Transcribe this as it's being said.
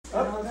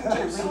Well,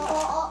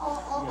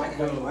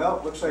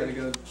 looks like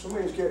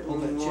somebody's getting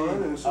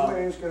one, and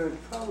somebody's gonna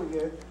probably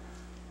get.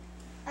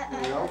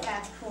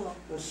 That's cool.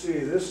 Let's see.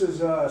 This is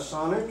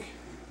Sonic,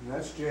 and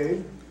that's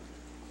Jade.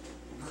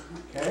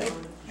 Okay.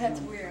 That's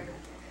weird.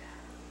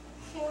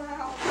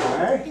 Wow. All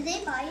right. Do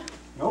they bite?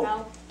 Nope.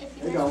 No. If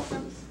They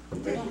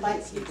don't. They don't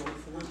bite people.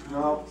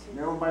 No,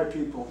 they don't bite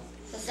people.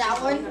 Is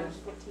that one?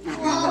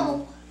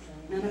 Whoa.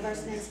 None of our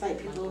snakes bite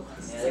people.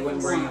 Yeah, they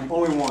wouldn't bring them.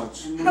 Only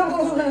once.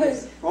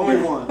 Only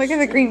once. Look at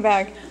the green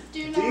bag.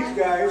 These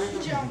guys,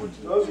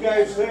 those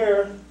guys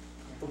there,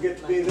 will get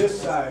to be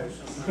this size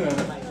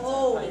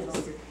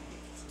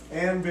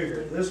and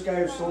bigger. This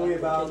guy's only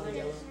about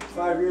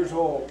 5 years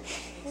old.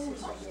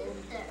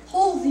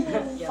 Holy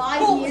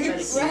 5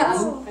 years.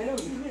 Wow.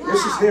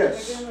 This is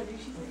his.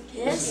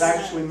 This is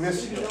actually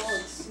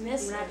Missy's.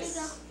 Miss.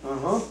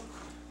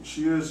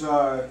 She is,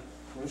 what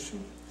is she?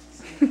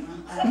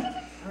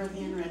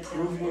 Peruvian red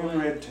tail. Peruvian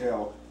red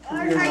tail. Are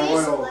Peruvian you royal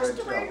supposed red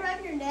to wear it tail.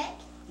 around your neck?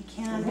 You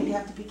can, but you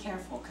have to be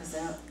careful because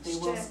they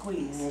will And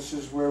squeeze. this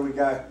is where we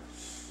got,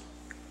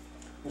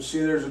 you see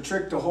there's a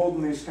trick to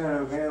holding these kind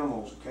of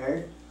animals,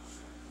 okay?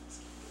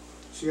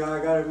 See how I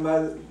got him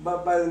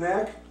by the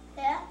neck?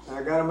 Yeah. And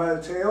I got him by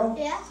the tail?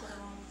 Yeah.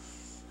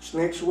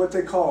 Snakes are what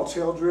they call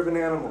tail-driven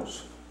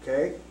animals,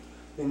 okay?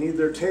 They need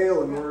their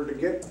tail in order to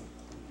get,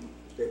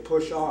 they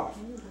push off.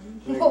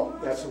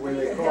 That's the way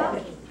they call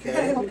it,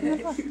 okay?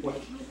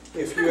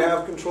 If you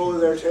have control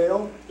of their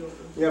tail,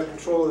 you have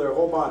control of their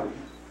whole body,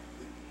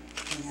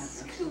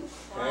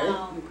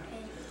 okay?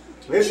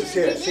 This is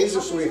his. He's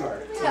a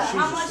sweetheart. Yeah, She's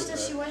how a much sweetheart.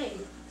 does she weigh?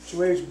 She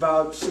weighs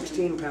about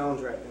 16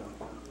 pounds right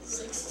now.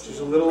 She's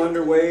a little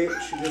underweight.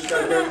 She just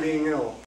got done being ill.